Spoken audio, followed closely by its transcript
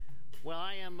Well,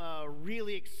 I am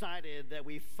really excited that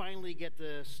we finally get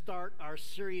to start our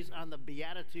series on the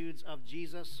Beatitudes of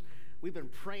Jesus. We've been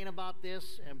praying about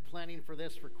this and planning for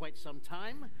this for quite some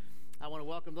time. I want to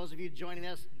welcome those of you joining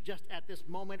us just at this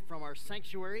moment from our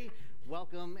sanctuary.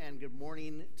 Welcome and good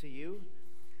morning to you.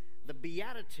 The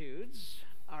Beatitudes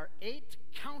are 8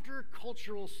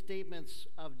 countercultural statements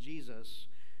of Jesus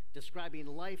describing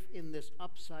life in this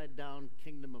upside-down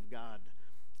kingdom of God.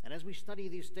 And as we study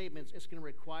these statements, it's going to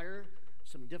require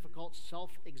some difficult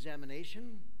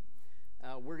self-examination.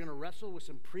 We're going to wrestle with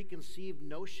some preconceived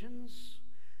notions.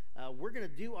 We're going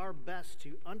to do our best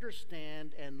to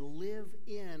understand and live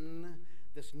in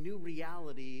this new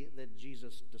reality that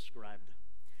Jesus described.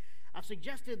 I've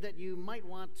suggested that you might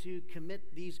want to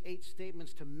commit these 8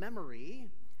 statements to memory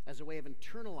as a way of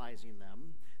internalizing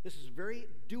them. This is very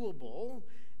doable.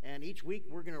 And each week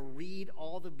we're going to read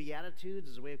all the Beatitudes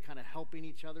as a way of kind of helping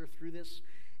each other through this.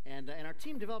 And our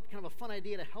team developed kind of a fun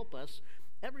idea to help us.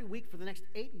 Every week for the next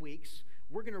 8 weeks,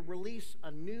 we're going to release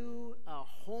a new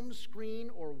home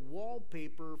screen or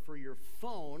wallpaper for your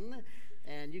phone.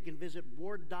 And you can visit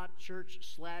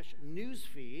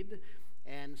ward.church/newsfeed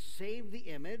and save the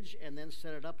image and then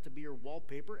set it up to be your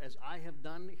wallpaper, as I have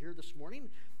done here this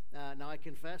morning. Now I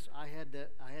confess I had to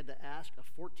ask a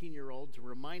 14-year-old to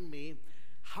remind me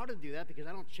how to do that, because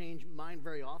I don't change mine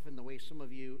very often the way some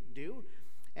of you do.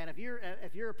 And if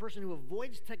you're a person who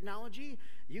avoids technology,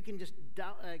 you can just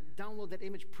download that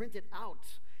image, print it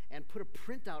out, and put a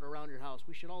printout around your house.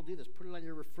 We should all do this. Put it on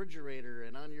your refrigerator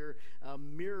and on your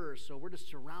mirror, so we're just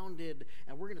surrounded,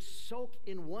 and we're going to soak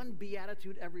in one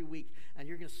beatitude every week, and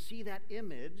you're going to see that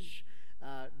image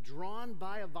drawn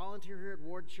by a volunteer here at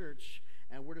Ward Church,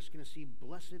 and we're just going to see,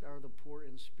 "Blessed are the poor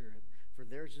in spirit, for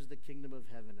theirs is the kingdom of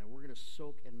heaven." And we're going to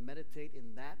soak and meditate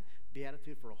in that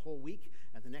beatitude for a whole week.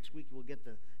 And the next week we'll get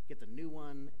the new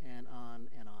one, and on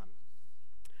and on.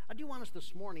 I do want us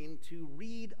this morning to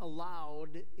read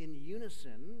aloud in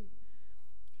unison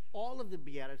all of the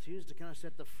Beatitudes to kind of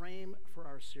set the frame for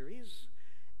our series.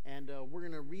 And we're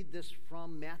going to read this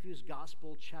from Matthew's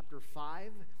Gospel, chapter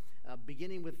 5,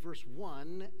 beginning with verse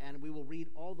 1, and we will read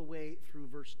all the way through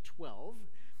verse 12.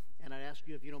 And I'd ask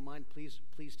you, if you don't mind, please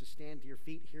to stand to your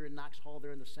feet here in Knox Hall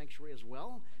there in the sanctuary as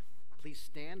well. Please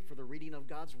stand for the reading of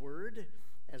God's Word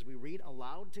as we read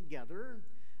aloud together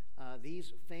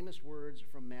these famous words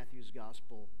from Matthew's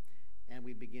Gospel. And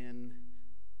we begin,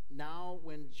 "Now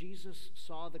when Jesus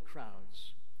saw the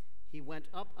crowds, he went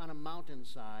up on a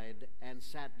mountainside and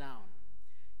sat down.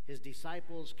 His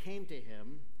disciples came to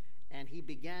him, and he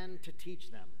began to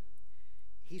teach them.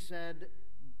 He said,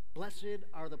 'Blessed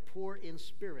are the poor in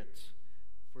spirit,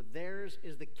 for theirs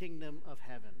is the kingdom of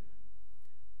heaven.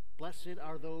 Blessed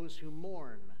are those who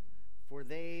mourn, for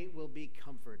they will be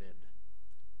comforted.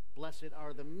 Blessed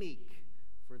are the meek,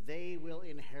 for they will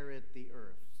inherit the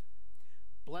earth.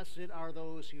 Blessed are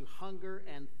those who hunger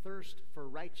and thirst for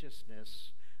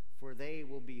righteousness, for they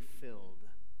will be filled.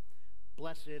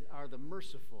 Blessed are the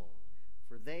merciful,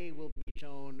 for they will be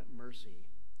shown mercy.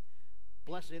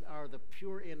 Blessed are the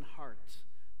pure in heart,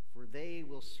 for they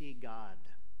will see God.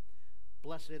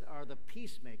 Blessed are the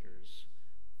peacemakers,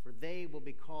 for they will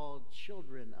be called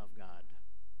children of God.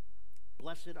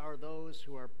 Blessed are those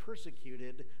who are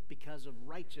persecuted because of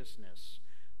righteousness,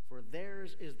 for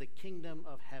theirs is the kingdom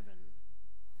of heaven.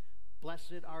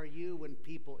 Blessed are you when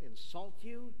people insult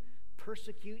you,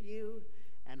 persecute you,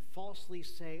 and falsely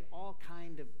say all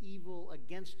kind of evil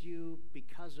against you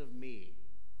because of me.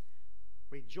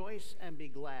 Rejoice and be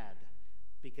glad,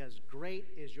 because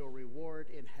great is your reward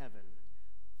in heaven.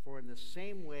 For in the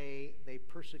same way they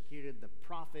persecuted the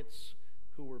prophets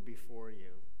who were before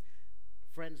you."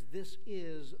 Friends, this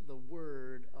is the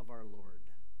word of our Lord.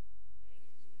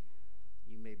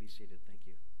 You may be seated. Thank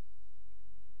you.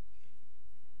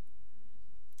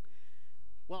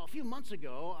 Well, a few months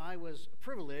ago, I was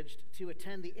privileged to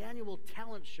attend the annual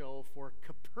talent show for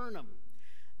Capernaum.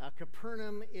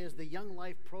 Capernaum is the Young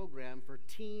Life program for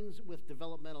teens with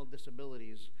developmental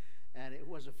disabilities, and it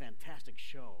was a fantastic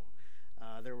show.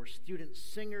 There were student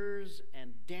singers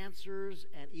and dancers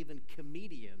and even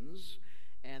comedians,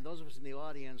 and those of us in the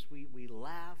audience, we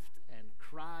laughed and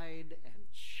cried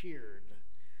and cheered.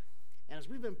 And as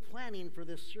we've been planning for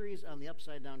this series on the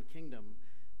Upside Down Kingdom,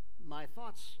 my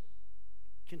thoughts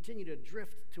continue to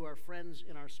drift to our friends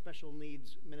in our special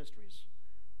needs ministries.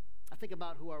 I think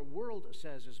about who our world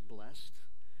says is blessed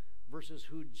versus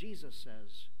who Jesus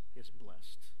says is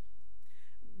blessed.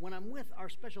 When I'm with our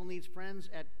special needs friends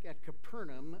at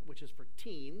Capernaum, which is for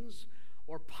teens,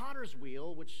 or Potter's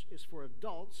Wheel, which is for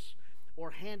adults,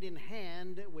 or Hand in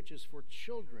Hand, which is for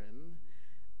children,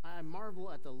 I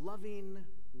marvel at the loving,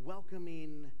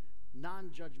 welcoming,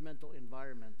 non-judgmental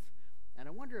environment. And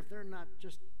I wonder if they're not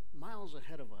just miles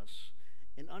ahead of us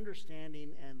in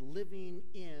understanding and living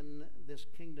in this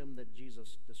kingdom that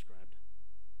Jesus described.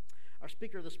 Our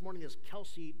speaker this morning is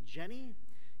Kelsey Jenny.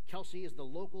 Kelsey is the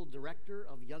local director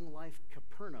of Young Life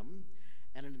Capernaum.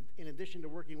 And in addition to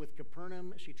working with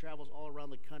Capernaum, she travels all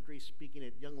around the country speaking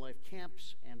at Young Life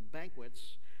camps and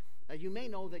banquets. You may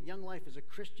know that Young Life is a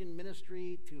Christian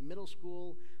ministry to middle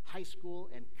school, high school,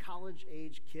 and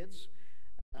college-age kids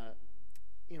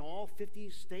in all 50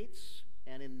 states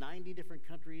and in 90 different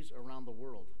countries around the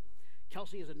world.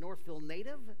 Kelsey is a Northville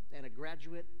native and a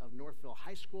graduate of Northville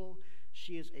High School.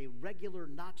 She is a regular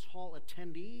Knox Hall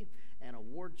attendee and a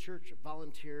Ward Church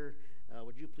volunteer.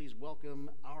 Would you please welcome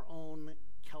our own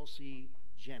Kelsey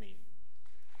Jenny?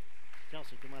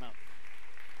 Kelsey, come on up.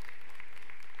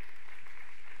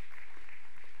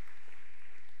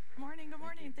 Good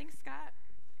morning. Thanks, Scott.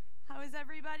 How is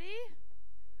everybody?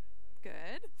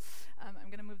 Good. I'm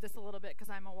going to move this a little bit because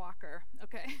I'm a walker,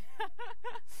 okay?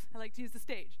 I like to use the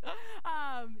stage.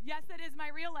 Yes, that is my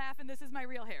real laugh, and this is my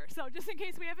real hair. So just in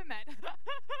case we haven't met,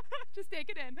 just take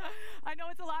it in. I know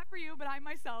it's a lot for you, but I'm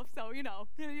myself, so,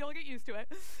 you'll get used to it.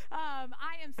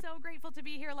 I am so grateful to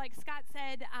be here. Like Scott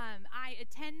said, I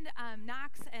attend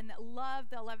Knox and love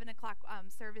the 11 o'clock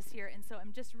service here, and so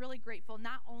I'm just really grateful,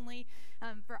 not only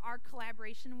for our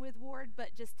collaboration with Ward,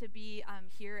 but just to be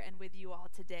here and with you all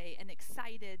today, and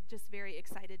excited, just very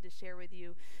excited to share with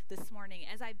you this morning.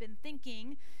 As I've been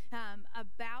thinking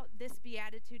about this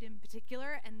beatitude in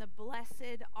particular, and the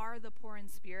blessed are the poor in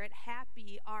spirit,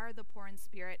 happy are the poor in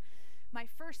spirit, my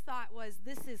first thought was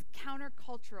this is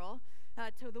countercultural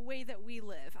to the way that we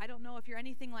live. I don't know if you're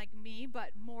anything like me, but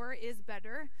more is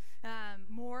better.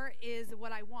 More is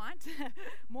what I want.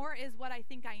 More is what I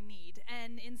think I need.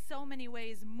 And in so many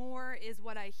ways, more is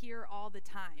what I hear all the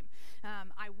time.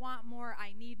 I want more,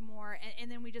 I need more,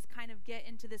 and then we just kind of get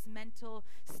into this mental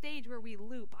stage where we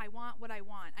loop. I want what I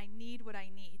want. I need what I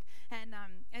need. And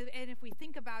if we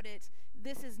think about it,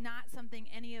 this is not something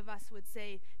any of us would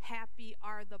say, happy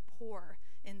are the poor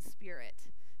in spirit.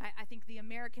 I think the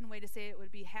American way to say it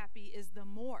would be happy is the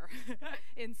more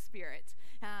in spirit.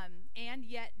 And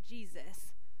yet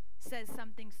Jesus says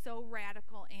something so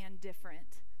radical and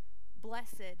different.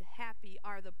 Blessed, happy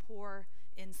are the poor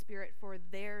in spirit, for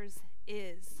theirs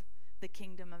is the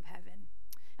kingdom of heaven.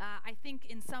 I think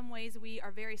in some ways we are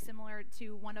very similar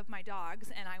to one of my dogs,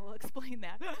 and I will explain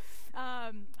that.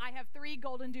 I have 3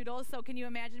 golden doodles, so can you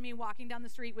imagine me walking down the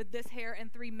street with this hair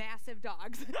and 3 massive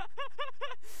dogs?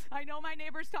 I know my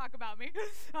neighbors talk about me,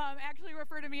 actually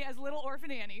refer to me as Little Orphan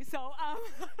Annie, so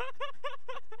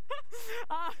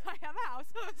I have a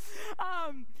house.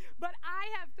 But I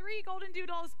have 3 golden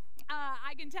doodles.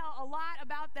 I can tell a lot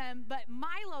about them, but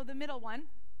Milo, the middle one,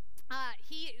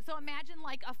 so imagine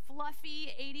like a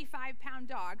fluffy 85-pound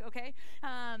dog, okay?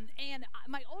 And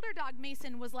my older dog,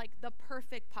 Mason, was like the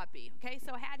perfect puppy, okay?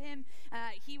 So had him,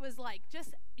 he was like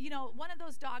just, one of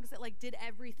those dogs that like did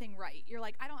everything right. You're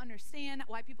like, I don't understand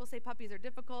why people say puppies are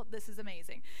difficult. This is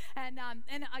amazing. And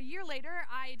a year later,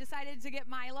 I decided to get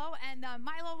Milo, and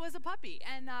Milo was a puppy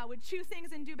and would chew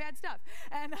things and do bad stuff.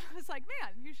 And I was like,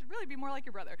 man, you should really be more like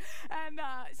your brother. And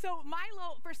so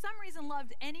Milo, for some reason,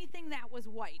 loved anything that was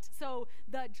white. So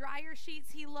the dryer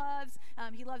sheets he loves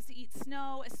to eat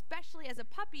snow, especially as a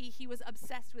puppy, he was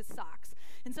obsessed with socks.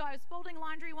 And so I was folding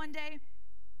laundry one day,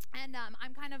 and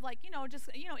I'm kind of like, just,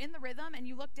 in the rhythm, and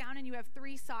you look down and you have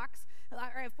 4 socks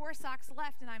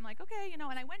left, and I'm like, okay, and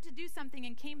I went to do something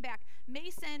and came back.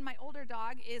 Mason, my older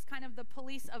dog, is kind of the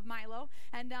police of Milo,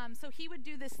 and so he would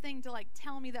do this thing to like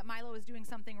tell me that Milo was doing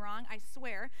something wrong. I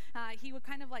swear, he would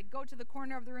kind of like go to the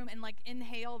corner of the room and like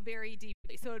inhale very deeply.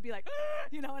 So it would be like,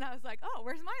 and I was like, oh,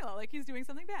 where's Milo? Like he's doing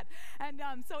something bad.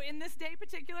 And so in this day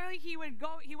particularly, he went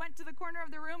to the corner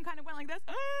of the room, kind of went like this,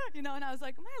 and I was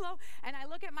like, Milo, and I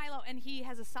look at Milo, and he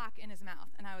has a sock in his mouth,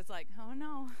 and I was like, oh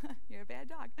no, you're a bad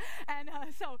dog. And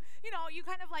so you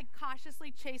kind of like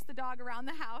cautiously chase the dog around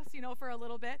the house, for a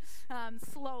little bit,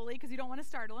 slowly, because you don't want to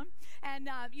startle him. And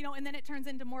and then it turns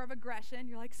into more of aggression.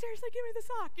 You're like, seriously, give me the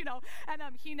sock, And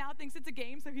he now thinks it's a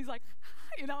game, so he's like,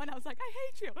 and I was like, I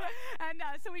hate you. And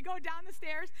so we go down the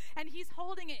stairs, and he's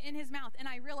holding it in his mouth, and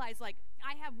I realize like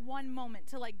I have one moment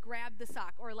to like grab the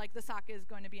sock, or like the sock is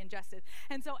going to be ingested.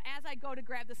 And so as I go to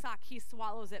grab the sock, he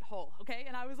swallows it whole, okay?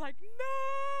 And I was like,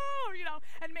 no,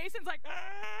 and Mason's like,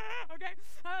 okay?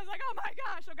 I was like, oh my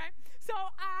gosh, okay? So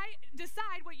I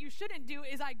decide what you shouldn't do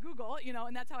is I Google,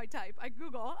 and that's how I type. I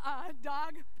Google,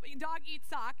 dog eats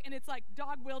sock, and it's like,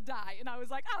 dog will die. And I was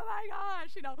like, oh my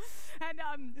gosh, And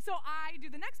so I do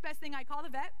the next best thing. I call the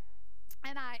vet.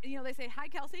 And they say, hi,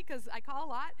 Kelsey, because I call a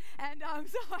lot. And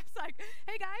so I was like,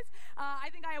 hey, guys, I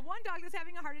think I have one dog that's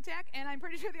having a heart attack, and I'm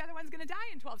pretty sure the other one's going to die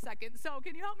in 12 seconds. So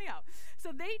can you help me out?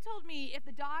 So they told me if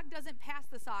the dog doesn't pass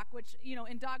the sock, which,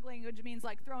 in dog language means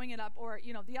like throwing it up or,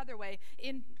 the other way,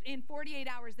 in 48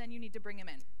 hours, then you need to bring him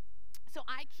in. So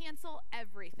I cancel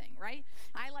everything, right?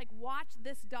 I watch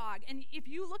this dog. And if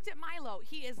you looked at Milo,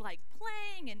 he is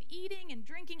playing and eating and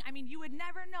drinking. I mean, you would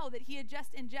never know that he had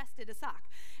just ingested a sock.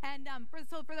 And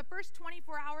for the first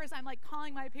 24 hours, I'm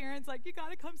calling my parents, you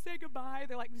got to come say goodbye.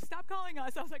 They're like, stop calling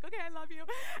us. I was like, okay, I love you.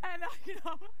 And, and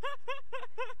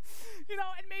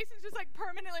Mason's just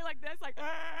permanently like this, and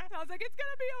I was like, it's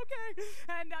going to be okay.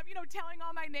 And, telling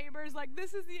all my neighbors,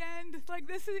 this is the end.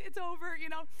 It's over,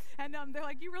 And they're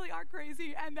like, you really are crazy.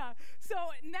 And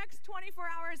so next 24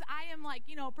 hours, I am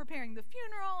preparing the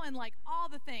funeral and all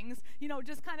the things,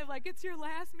 just kind of it's your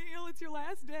last meal, it's your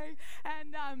last day.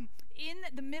 And in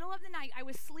the middle of the night, I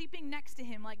was sleeping next to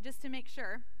him, just to make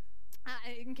sure.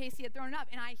 In case he had thrown it up.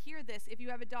 And I hear this, if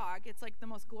you have a dog, it's the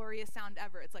most glorious sound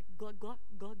ever. It's glug, glug,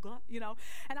 glug, glug,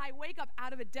 And I wake up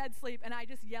out of a dead sleep and I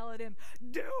just yell at him,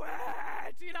 do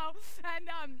it, And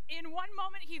in one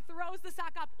moment, he throws the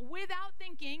sock up without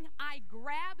thinking. I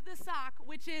grab the sock,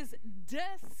 which is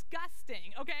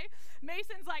disgusting, okay?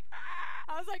 Mason's like, ah!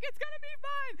 I was like, it's going to be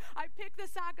fine. I pick the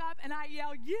sock up and I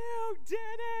yell, you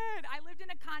did it. I lived in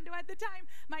a condo at the time.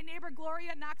 My neighbor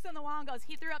Gloria knocks on the wall and goes,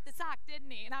 he threw up the sock, didn't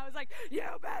he? And I was like, you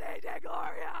bet he did,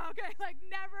 Gloria. Okay,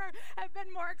 never have been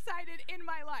more excited in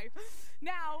my life.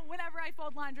 Now, whenever I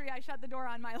fold laundry, I shut the door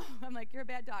on my, I'm like, you're a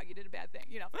bad dog. You did a bad thing,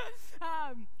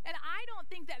 And I don't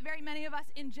think that very many of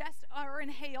us ingest or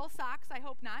inhale socks. I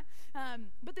hope not.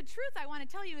 But the truth I want to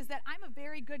tell you is that I'm a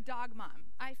very good dog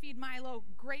mom. I feed Milo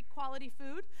great quality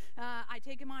food. I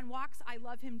take him on walks. I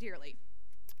love him dearly.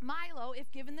 Milo,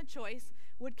 if given the choice,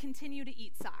 would continue to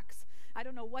eat socks. I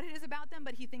don't know what it is about them,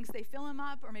 but he thinks they fill him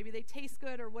up or maybe they taste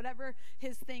good or whatever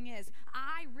his thing is.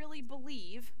 I really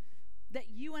believe that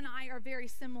you and I are very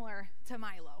similar to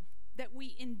Milo, that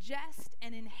we ingest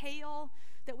and inhale,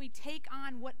 that we take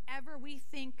on whatever we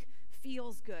think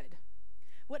feels good.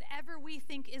 Whatever we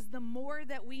think is the more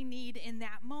that we need in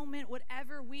that moment,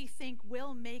 whatever we think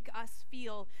will make us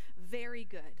feel very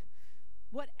good.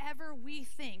 Whatever we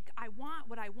think, I want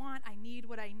what I want, I need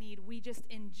what I need, we just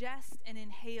ingest and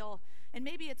inhale. And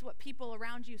maybe it's what people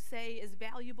around you say is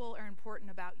valuable or important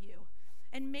about you.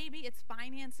 And maybe it's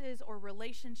finances or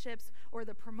relationships or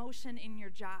the promotion in your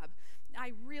job.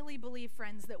 I really believe,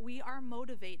 friends, that we are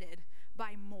motivated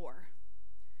by more.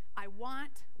 I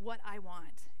want what I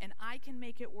want, and I can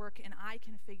make it work, and I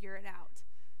can figure it out.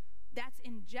 That's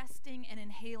ingesting and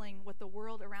inhaling what the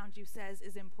world around you says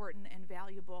is important and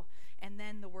valuable. And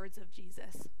then the words of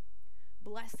Jesus.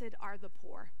 Blessed are the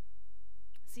poor.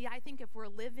 See, I think if we're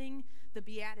living the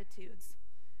Beatitudes,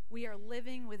 we are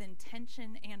living with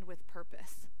intention and with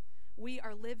purpose. We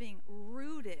are living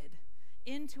rooted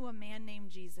into a man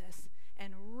named Jesus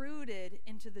and rooted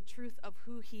into the truth of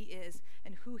who he is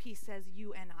and who he says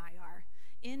you and I are.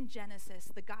 In Genesis,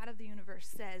 the God of the universe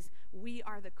says, we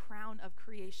are the crown of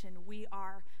creation. We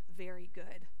are very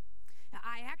good. Now,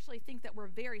 I actually think that we're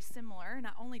very similar,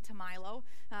 not only to Milo,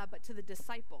 but to the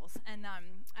disciples. And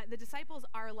the disciples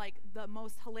are the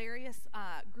most hilarious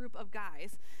group of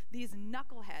guys, these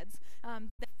knuckleheads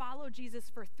that follow Jesus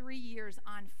for 3 years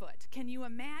on foot. Can you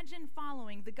imagine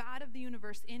following the God of the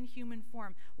universe in human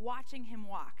form, watching him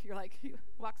walk? You're like, he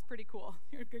walks pretty cool.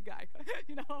 You're a good guy.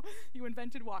 You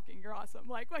invented walking. You're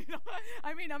awesome.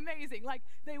 Amazing.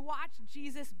 They watch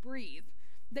Jesus breathe.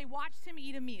 They watched him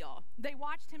eat a meal. They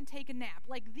watched him take a nap.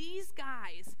 These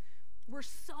guys were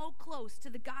so close to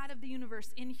the God of the universe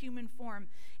in human form.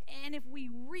 And if we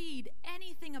read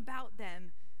anything about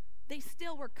them, they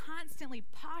still were constantly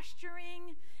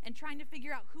posturing and trying to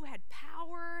figure out who had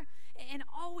power and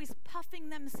always puffing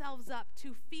themselves up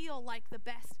to feel like the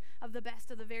best of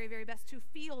the very, very best, to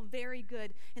feel very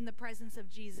good in the presence of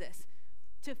Jesus.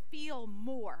 To feel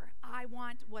more. I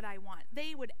want what I want.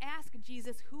 They would ask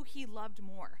Jesus who he loved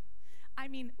more. I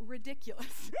mean,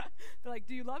 ridiculous. They're like,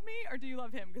 do you love me or do you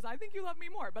love him? Because I think you love me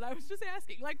more, but I was just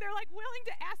asking. They're willing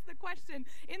to ask the question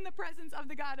in the presence of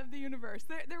the God of the universe.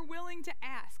 They're willing to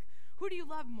ask, who do you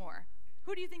love more?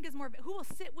 Who do you think is more? Who will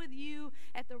sit with you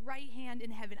at the right hand in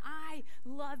heaven? I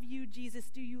love you, Jesus.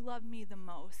 Do you love me the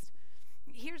most?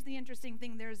 Here's the interesting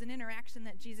thing. There's an interaction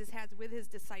that Jesus has with his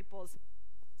disciples.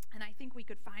 And I think we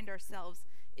could find ourselves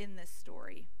in this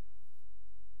story.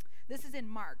 This is in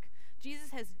Mark. Jesus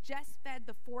has just fed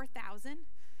the 4,000.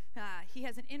 He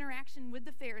has an interaction with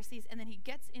the Pharisees, and then he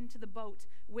gets into the boat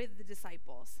with the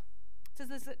disciples. It says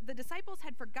this, the disciples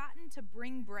had forgotten to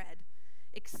bring bread,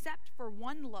 except for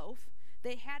one loaf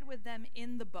they had with them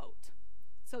in the boat.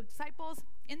 So disciples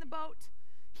in the boat,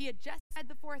 he had just fed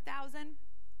the 4,000.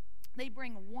 They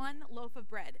bring one loaf of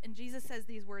bread, and Jesus says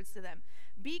these words to them.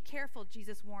 Be careful,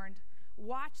 Jesus warned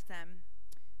them,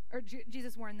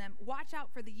 watch out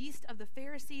for the yeast of the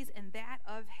Pharisees and that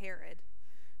of Herod.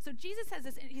 So Jesus says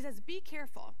this, he says, be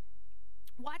careful.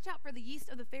 Watch out for the yeast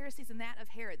of the Pharisees and that of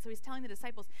Herod. So he's telling the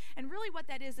disciples. And really what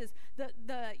that is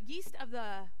the yeast of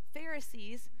the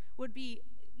Pharisees would be,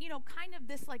 kind of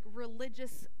this like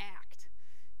religious act.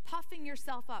 Puffing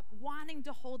yourself up, wanting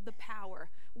to hold the power,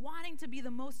 wanting to be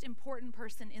the most important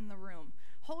person in the room,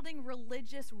 holding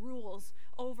religious rules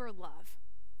over love.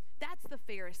 That's the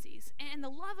Pharisees. And the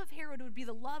love of Herod would be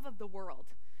the love of the world.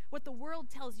 What the world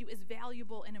tells you is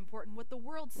valuable and important, what the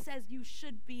world says you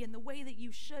should be, and the way that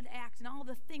you should act, and all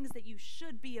the things that you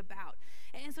should be about.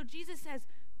 And so Jesus says,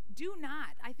 do not,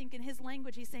 I think in his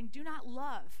language, he's saying, do not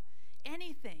love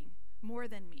anything more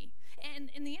than me. And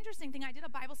the interesting thing, I did a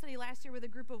Bible study last year with a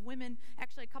group of women,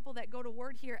 actually a couple that go to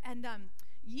Word here, and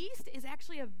yeast is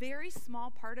actually a very small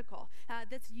particle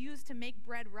that's used to make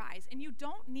bread rise, and you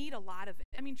don't need a lot of it.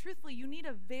 I mean, truthfully, you need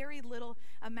a very little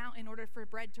amount in order for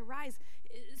bread to rise.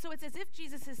 So it's as if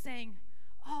Jesus is saying,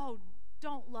 oh,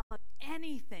 don't love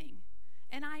anything,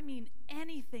 and I mean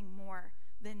anything more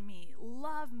than me.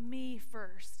 Love me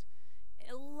first.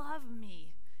 Love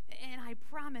me. And I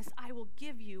promise I will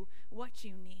give you what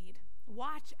you need.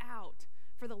 Watch out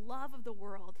for the love of the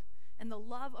world and the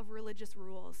love of religious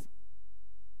rules.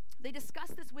 They discuss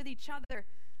this with each other,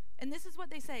 and this is what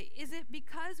they say. Is it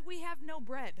because we have no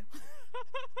bread?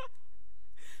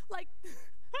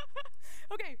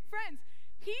 Okay, friends,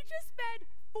 he just fed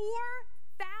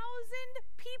 4,000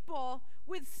 people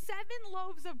with 7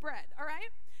 loaves of bread, all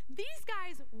right? These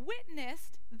guys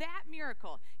witnessed that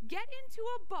miracle. Get into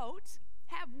a boat,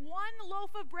 have 1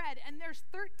 loaf of bread, and there's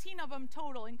 13 of them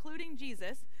total, including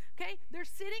Jesus, okay? They're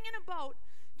sitting in a boat.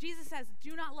 Jesus says,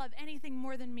 do not love anything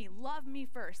more than me. Love me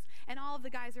first. And all of the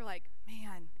guys are like,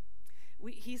 man,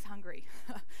 he's hungry.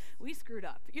 We screwed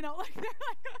up. They're like, I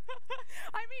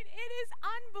mean, it is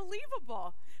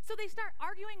unbelievable. So they start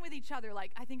arguing with each other.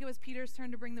 Like, I think it was Peter's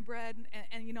turn to bring the bread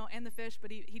and the fish,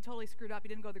 but he totally screwed up. He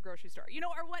didn't go to the grocery store.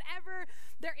 Or whatever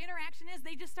their interaction is,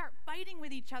 they just start fighting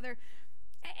with each other.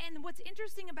 And what's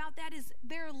interesting about that is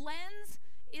their lens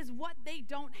is what they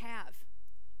don't have,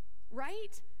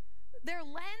 right? Their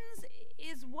lens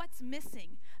is what's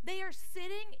missing. They are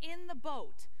sitting in the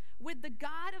boat with the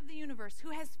God of the universe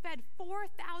who has fed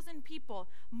 4,000 people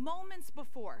moments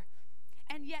before,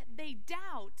 and yet they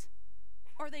doubt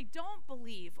or they don't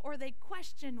believe or they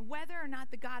question whether or not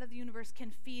the God of the universe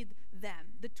can feed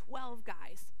them, the 12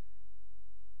 guys.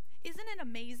 Isn't it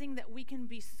amazing that we can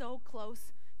be so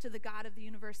close to the God of the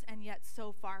universe and yet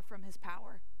so far from his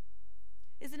power?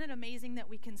 Isn't it amazing that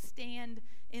we can stand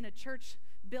in a church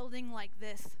building like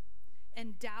this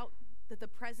and doubt that the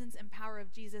presence and power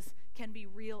of Jesus can be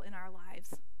real in our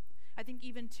lives? I think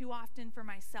even too often for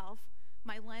myself,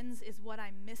 my lens is what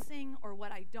I'm missing or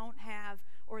what I don't have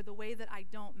or the way that I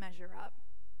don't measure up.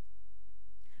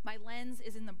 My lens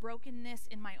is in the brokenness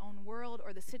in my own world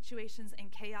or the situations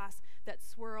and chaos that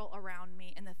swirl around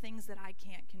me and the things that I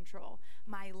can't control.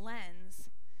 My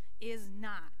lens is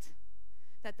not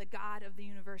that the God of the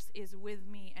universe is with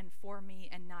me and for me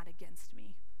and not against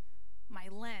me. My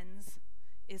lens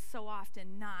is so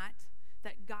often not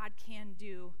that God can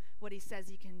do what he says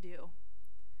he can do,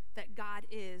 that God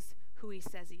is who he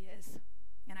says he is.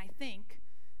 And I think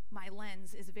my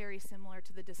lens is very similar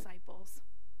to the disciples.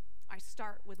 I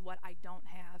start with what I don't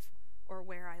have or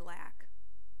where I lack.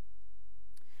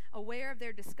 Aware of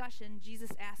their discussion,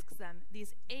 Jesus asks them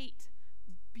these 8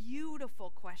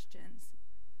 beautiful questions.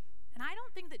 And I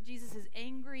don't think that Jesus is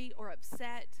angry or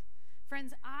upset.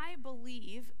 Friends, I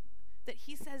believe that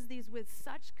he says these with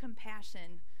such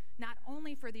compassion, not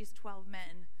only for these 12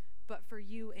 men, but for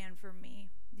you and for me.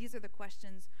 These are the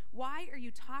questions. Why are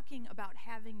you talking about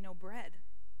having no bread?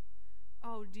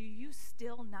 Oh, do you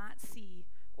still not see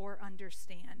or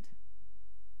understand?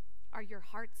 Are your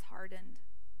hearts hardened?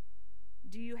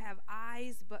 Do you have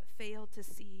eyes but fail to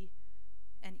see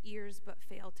and ears but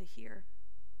fail to hear?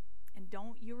 And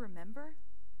don't you remember?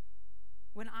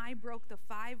 When I broke the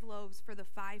 5 loaves for the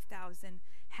 5,000,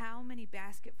 how many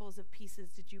basketfuls of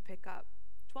pieces did you pick up?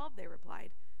 12, they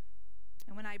replied.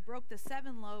 And when I broke the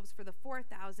 7 loaves for the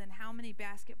 4,000, how many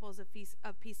basketfuls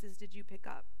of pieces did you pick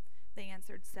up? They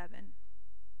answered, 7.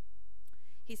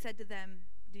 He said to them,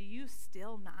 do you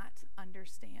still not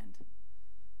understand?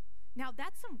 Now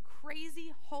that's some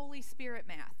crazy Holy Spirit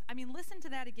math. I mean, listen to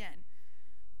that again.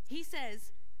 He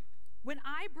says, When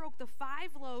I broke the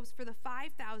 5 loaves for the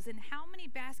 5,000, how many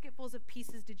basketfuls of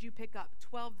pieces did you pick up?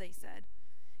 12, they said.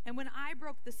 And when I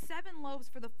broke the 7 loaves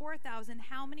for the 4,000,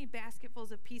 how many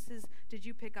basketfuls of pieces did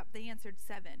you pick up? They answered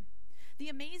 7. The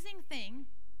amazing thing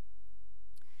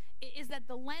is that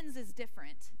the lens is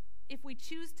different if we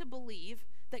choose to believe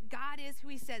that God is who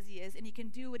he says he is and he can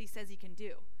do what he says he can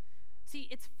do. See,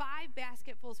 it's 5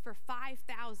 basketfuls for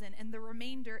 5,000 and the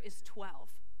remainder is 12.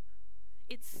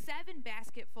 It's 7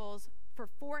 basketfuls for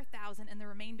 4,000 and the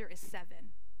remainder is 7.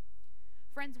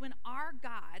 Friends, when our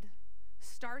God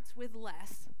starts with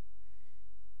less,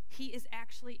 he is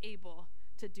actually able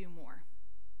to do more.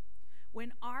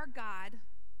 When our God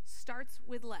starts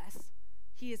with less,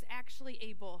 he is actually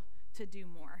able to do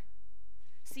more.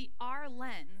 See, our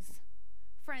lens,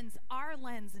 friends, our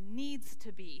lens needs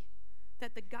to be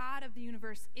that the God of the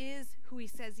universe is who he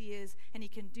says he is, and he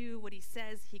can do what he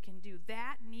says he can do.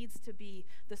 That needs to be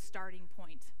the starting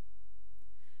point.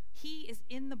 He is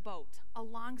in the boat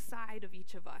alongside of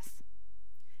each of us,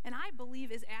 and I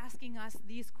believe is asking us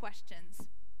these questions.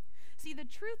 See, the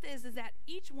truth is that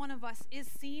each one of us is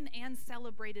seen and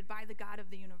celebrated by the God of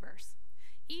the universe.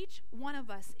 Each one of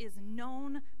us is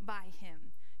known by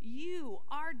him. You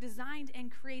are designed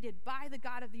and created by the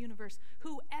God of the universe,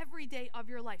 who every day of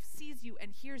your life sees you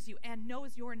and hears you and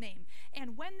knows your name.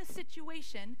 And when the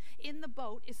situation in the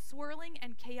boat is swirling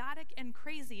and chaotic and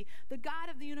crazy, the God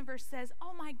of the universe says,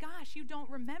 oh my gosh, you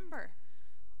don't remember.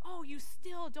 Oh, you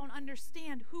still don't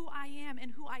understand who I am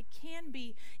and who I can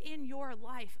be in your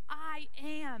life. I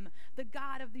am the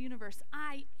God of the universe.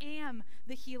 I am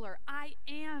the healer. I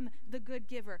am the good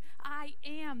giver. I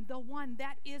am the one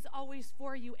that is always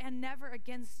for you and never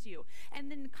against you. And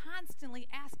then constantly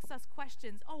asks us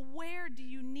questions. Oh, where do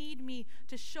you need me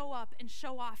to show up and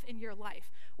show off in your life?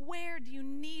 Where do you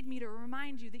need me to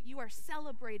remind you that you are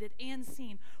celebrated and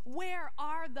seen? Where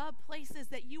are the places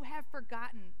that you have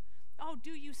forgotten? Oh,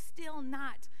 do you still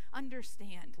not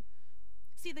understand?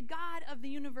 See, the God of the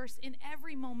universe in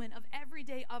every moment of every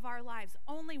day of our lives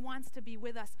only wants to be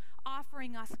with us,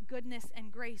 offering us goodness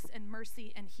and grace and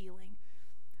mercy and healing.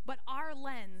 But our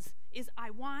lens is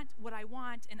I want what I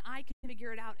want, and I can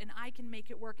figure it out, and I can make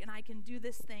it work, and I can do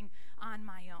this thing on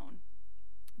my own.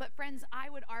 But friends, I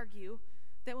would argue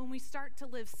that when we start to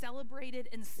live celebrated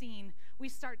and seen, we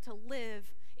start to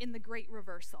live in the great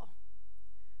reversal.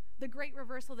 The great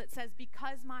reversal that says,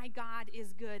 because my God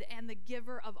is good and the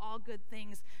giver of all good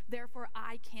things, therefore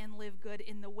I can live good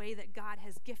in the way that God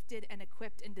has gifted and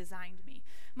equipped and designed me.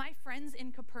 My friends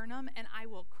in Capernaum, and I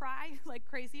will cry like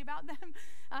crazy about them,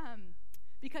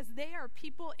 because they are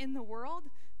people in the world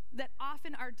that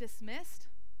often are dismissed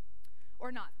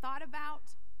or not thought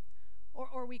about,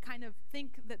 or we kind of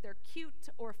think that they're cute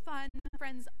or fun.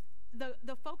 Friends,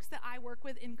 the folks that I work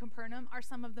with in Capernaum are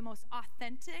some of the most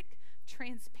authentic,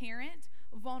 transparent,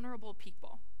 vulnerable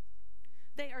people.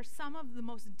 They are some of the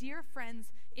most dear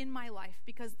friends in my life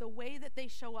because the way that they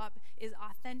show up is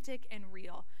authentic and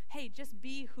real. Hey, just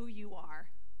be who you are.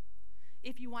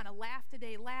 If you want to laugh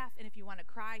today, laugh, and if you want to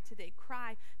cry today,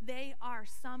 cry. They are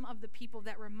some of the people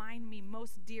that remind me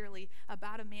most dearly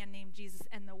about a man named Jesus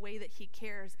and the way that he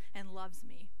cares and loves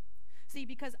me. See,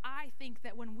 because I think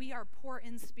that when we are poor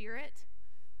in spirit,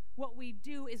 what we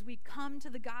do is we come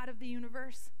to the God of the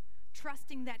universe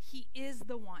trusting that he is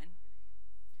the one.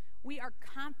 We are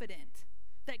confident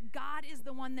that God is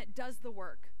the one that does the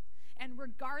work. And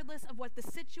regardless of what the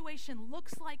situation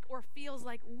looks like or feels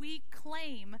like, we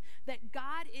claim that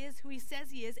God is who he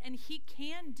says he is and he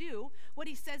can do what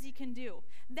he says he can do.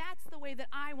 That's the way that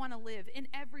I want to live in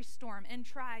every storm and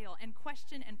trial and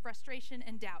question and frustration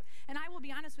and doubt. And I will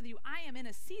be honest with you, I am in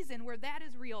a season where that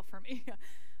is real for me.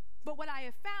 But what I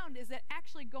have found is that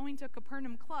actually going to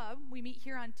Capernaum Club, we meet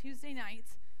here on Tuesday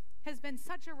nights, has been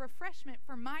such a refreshment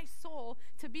for my soul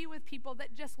to be with people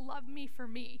that just love me for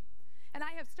me. And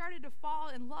I have started to fall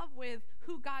in love with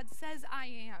who God says I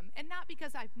am. And not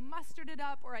because I've mustered it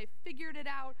up or I've figured it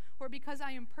out or because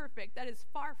I am perfect. That is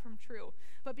far from true.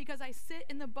 But because I sit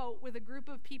in the boat with a group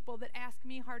of people that ask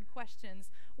me hard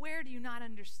questions. Where do you not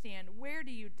understand? Where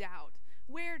do you doubt?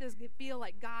 Where does it feel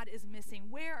like God is missing?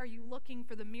 Where are you looking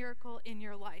for the miracle in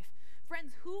your life?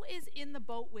 Friends, who is in the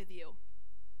boat with you?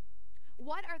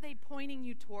 What are they pointing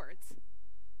you towards?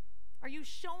 Are you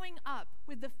showing up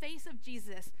with the face of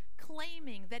Jesus,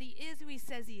 claiming that he is who he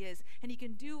says he is and he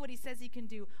can do what he says he can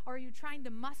do? Or are you trying to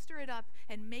muster it up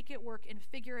and make it work and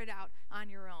figure it out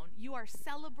on your own? You are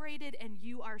celebrated and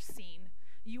you are seen.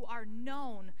 You are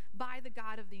known by the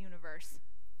God of the universe.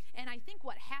 And I think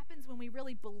what happens when we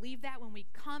really believe that, when we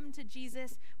come to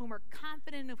Jesus, when we're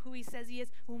confident of who he says he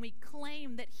is, when we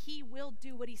claim that he will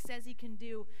do what he says he can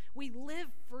do, we live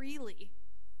freely.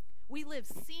 We live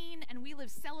seen and we live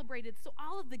celebrated. So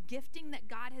all of the gifting that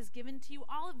God has given to you,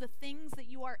 all of the things that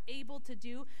you are able to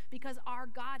do because our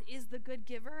God is the good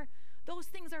giver, those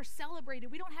things are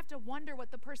celebrated. We don't have to wonder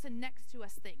what the person next to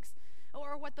us thinks,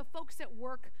 or what the folks at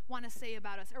work want to say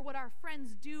about us, or what our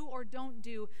friends do or don't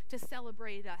do to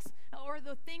celebrate us, or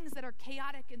the things that are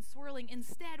chaotic and swirling.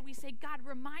 Instead, we say, God,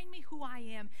 remind me who I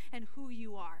am and who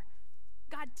you are.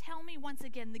 God, tell me once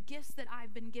again the gifts that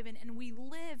I've been given, and we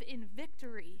live in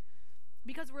victory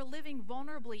because we're living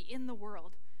vulnerably in the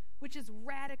world, which is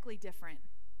radically different,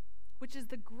 which is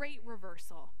the great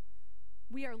reversal.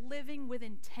 We are living with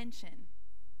intention.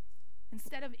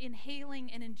 Instead of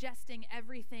inhaling and ingesting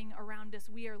everything around us,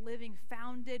 we are living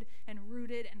founded and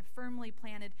rooted and firmly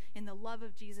planted in the love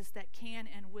of Jesus that can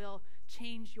and will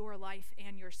change your life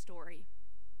and your story.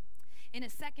 In a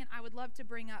second, I would love to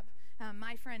bring up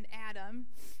my friend Adam.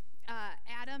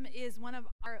 Adam is one of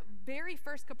our very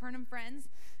first Capernaum friends,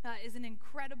 is an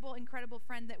incredible, incredible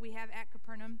friend that we have at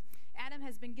Capernaum. Adam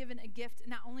has been given a gift.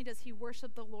 Not only does he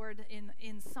worship the Lord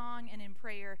in song and in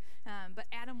prayer, but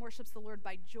Adam worships the Lord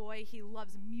by joy. He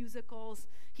loves musicals.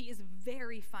 He is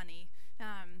very funny.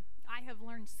 I have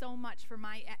learned so much from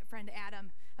my friend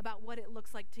Adam about what it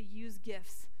looks like to use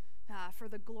gifts for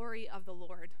the glory of the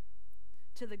Lord,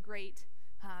 to the great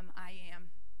I am.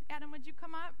 Adam, would you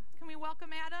come up? Can we welcome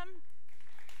Adam?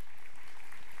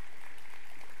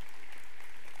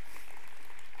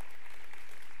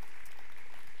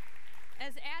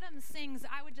 As Adam sings,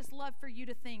 I would just love for you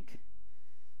to think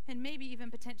and maybe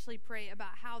even potentially pray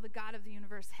about how the God of the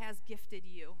universe has gifted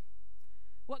you.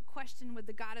 What question would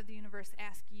the God of the universe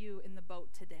ask you in the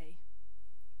boat today?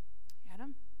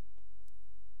 Adam?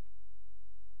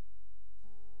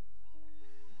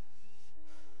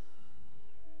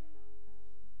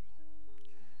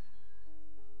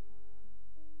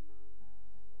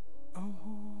 Oh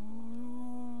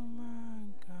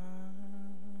my God,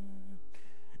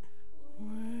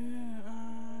 where I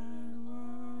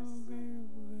will be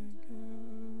with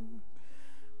you,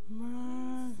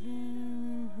 my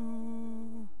hero,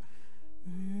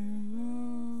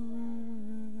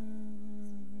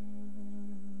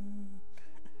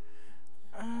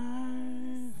 I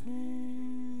feel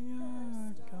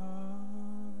your God,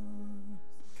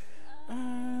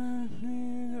 I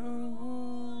feel your glory.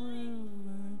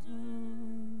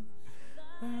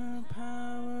 The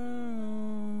power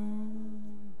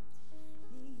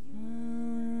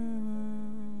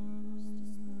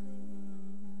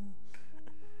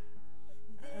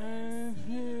I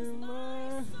feel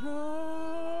my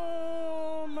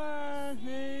soul, my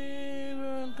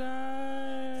favorite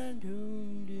God to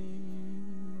thee.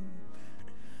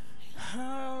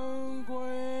 How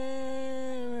great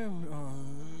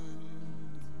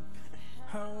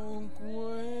how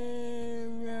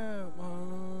great thou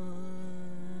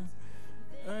art.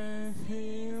 I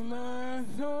feel my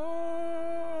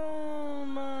soul,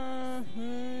 my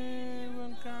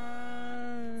favorite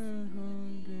God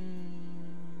from thee.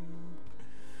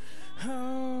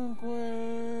 How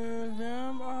great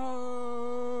thou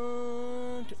art,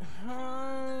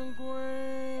 how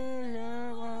great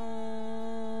thou art.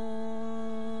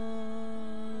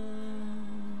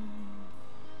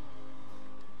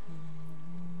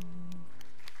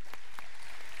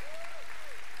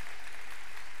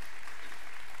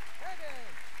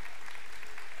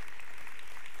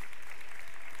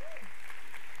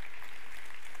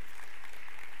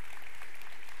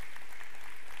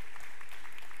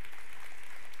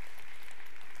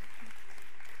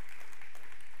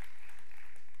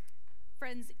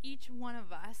 Friends, each one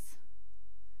of us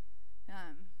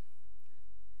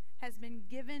has been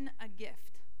given a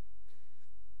gift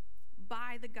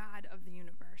by the God of the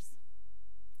universe.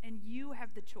 And you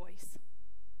have the choice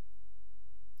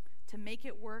to make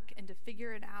it work and to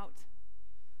figure it out,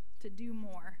 to do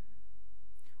more,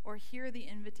 or hear the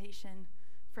invitation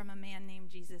from a man named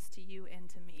Jesus to you and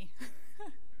to me.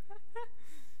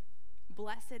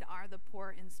 Blessed are the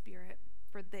poor in spirit,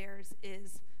 for theirs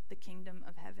is the kingdom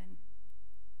of heaven.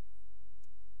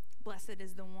 Blessed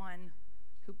is the one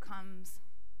who comes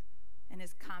and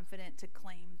is confident to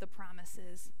claim the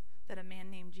promises that a man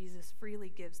named Jesus freely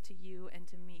gives to you and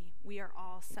to me. We are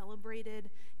all celebrated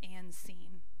and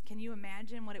seen. Can you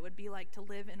imagine what it would be like to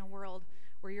live in a world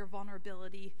where your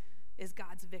vulnerability is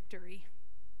God's victory?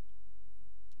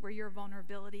 Where your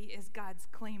vulnerability is God's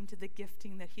claim to the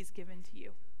gifting that he's given to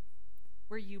you?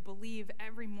 Where you believe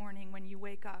every morning when you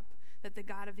wake up that the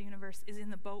God of the universe is in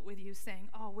the boat with you saying,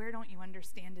 oh, where don't you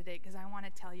understand today? Because I want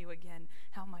to tell you again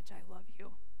how much I love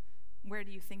you. Where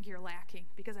do you think you're lacking?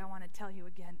 Because I want to tell you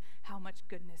again how much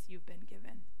goodness you've been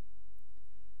given.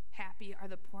 Happy are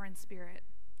the poor in spirit,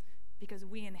 because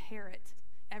we inherit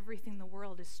everything the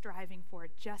world is striving for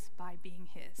just by being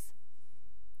his.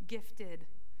 Gifted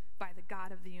by the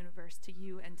God of the universe to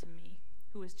you and to me,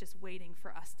 who is just waiting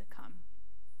for us to come.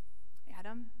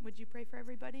 Adam, would you pray for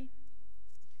everybody?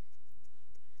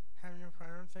 Heavenly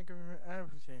Father, thank you for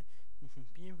everything.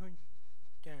 Beautiful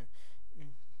day.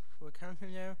 For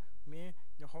counting out me,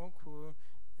 the whole crew,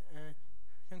 and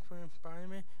thank you for inspiring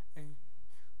me. And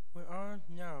we all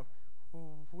know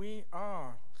who we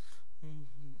are.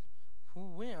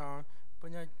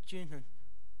 But that Jesus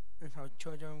is our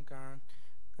children of God.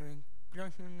 And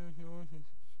blessing the Lord and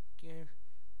give.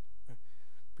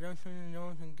 Blessing the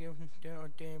Lord and give us their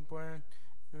ordained bread.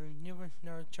 And never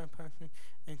know trespassing,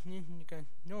 and neither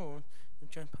against Lord the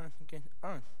trespass against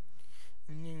us.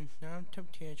 And lead us not to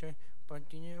temptation, but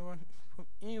deliver us from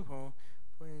evil.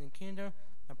 For in the kingdom,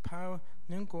 the power,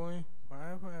 and the glory,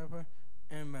 forever and ever.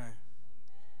 Amen.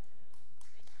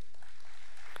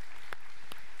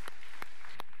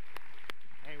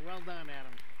 Hey, well done,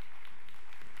 Adam.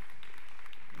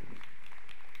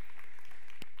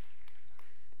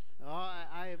 Oh,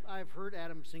 I've heard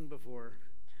Adam sing before,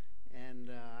 and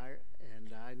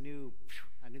I knew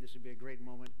this would be a great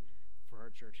moment for our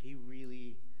church. He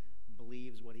really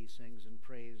believes what he sings and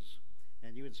prays,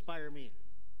 and you inspire me.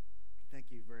 Thank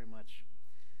you very much.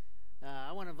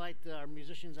 I want to invite our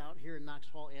musicians out here in Knox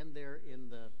Hall and there in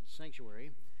the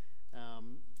sanctuary.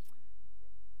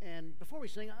 And before we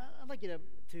sing, I'd like you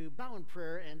to bow in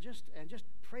prayer and just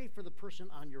pray for the person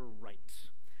on your right.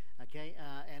 Okay,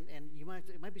 and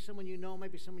it might be someone you know,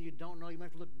 might be someone you don't know. You might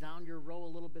have to look down your row a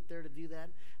little bit there to do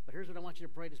that. But here's what I want you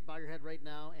to pray. Just bow your head right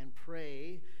now and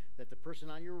pray that the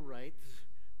person on your right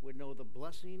would know the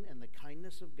blessing and the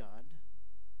kindness of God.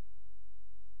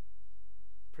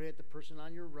 Pray that the person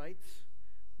on your right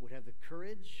would have the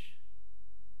courage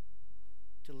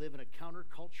to live in a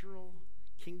countercultural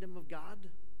kingdom of God,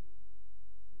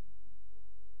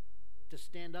 to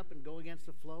stand up and go against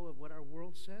the flow of what our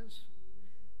world says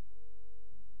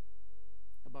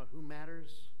about who matters,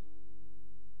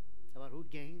 about who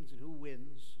gains and who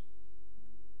wins.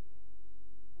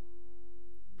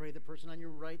 Pray the person on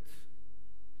your right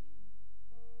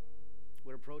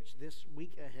would approach this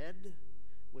week ahead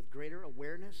with greater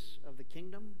awareness of the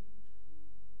kingdom,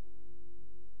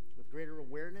 with greater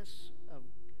awareness of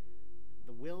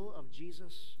the will of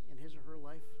Jesus in his or her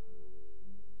life,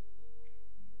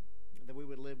 that we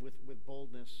would live with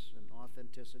boldness and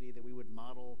authenticity, that we would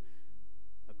model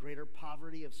a greater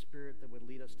poverty of spirit that would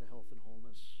lead us to health and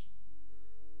wholeness.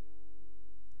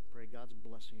 Pray God's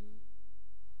blessing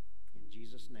in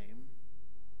Jesus' name.